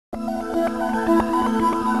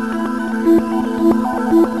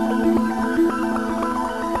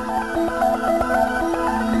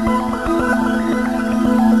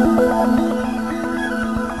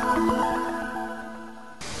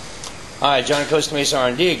Hi, John at Costa Mesa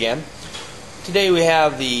R&D again. Today we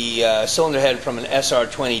have the cylinder head from an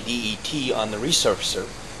SR-20 DET on the resurfacer,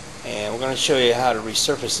 and we're going to show you how to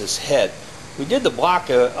resurface this head. We did the block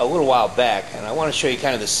a little while back, and I want to show you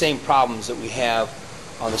kind of the same problems that we have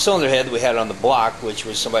on the cylinder head that we had on the block, which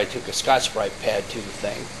was somebody took a Scotch-Brite pad to the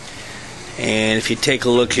thing. And if you take a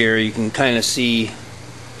look here, you can kind of see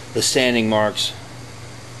the sanding marks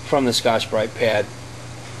from the Scotch-Brite pad.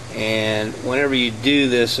 And whenever you do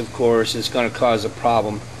this, of course, it's going to cause a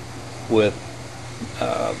problem with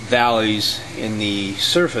valleys in the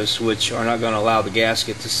surface, which are not going to allow the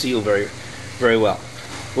gasket to seal very well.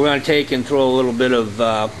 We're going to take and throw a little bit of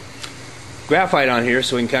graphite on here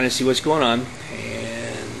so we can kind of see what's going on,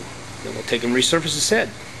 and then we'll take and resurface this head.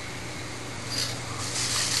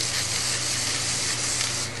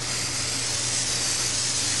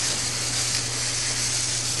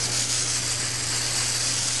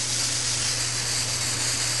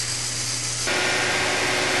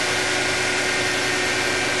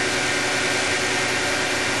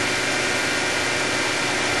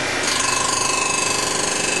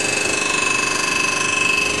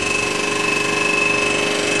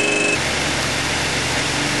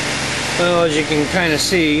 Well, as you can kind of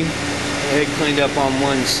see, the head cleaned up on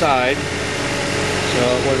one side, so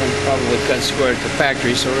it wasn't probably cut square at the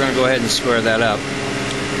factory, so we're going to go ahead and square that up.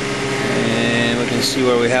 And we can see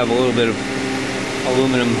where we have a little bit of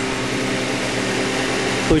aluminum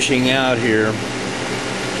pushing out here.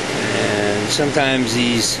 And sometimes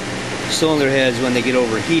these cylinder heads, when they get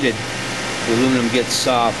overheated, the aluminum gets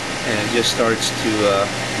soft and it just starts to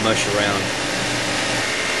mush around.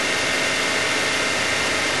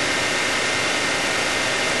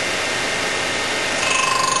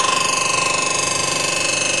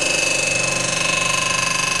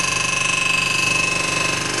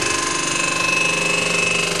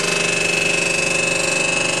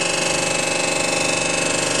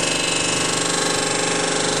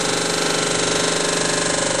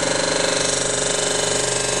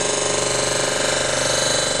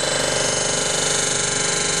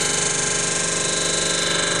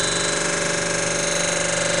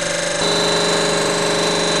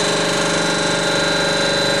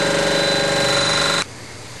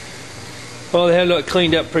 Well, the head looked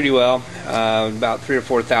cleaned up pretty well, about 3 or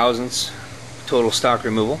 4 thousandths total stock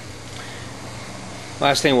removal.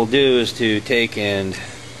 Last thing we'll do is to take and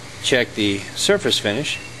check the surface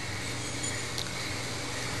finish.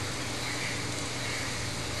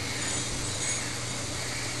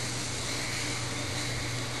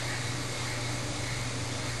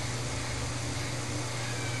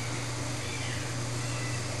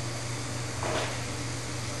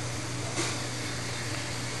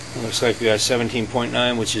 Looks like we got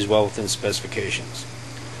 17.9, which is well within specifications.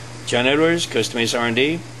 John Edwards, Costa Mesa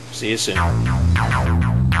R&D. See you soon.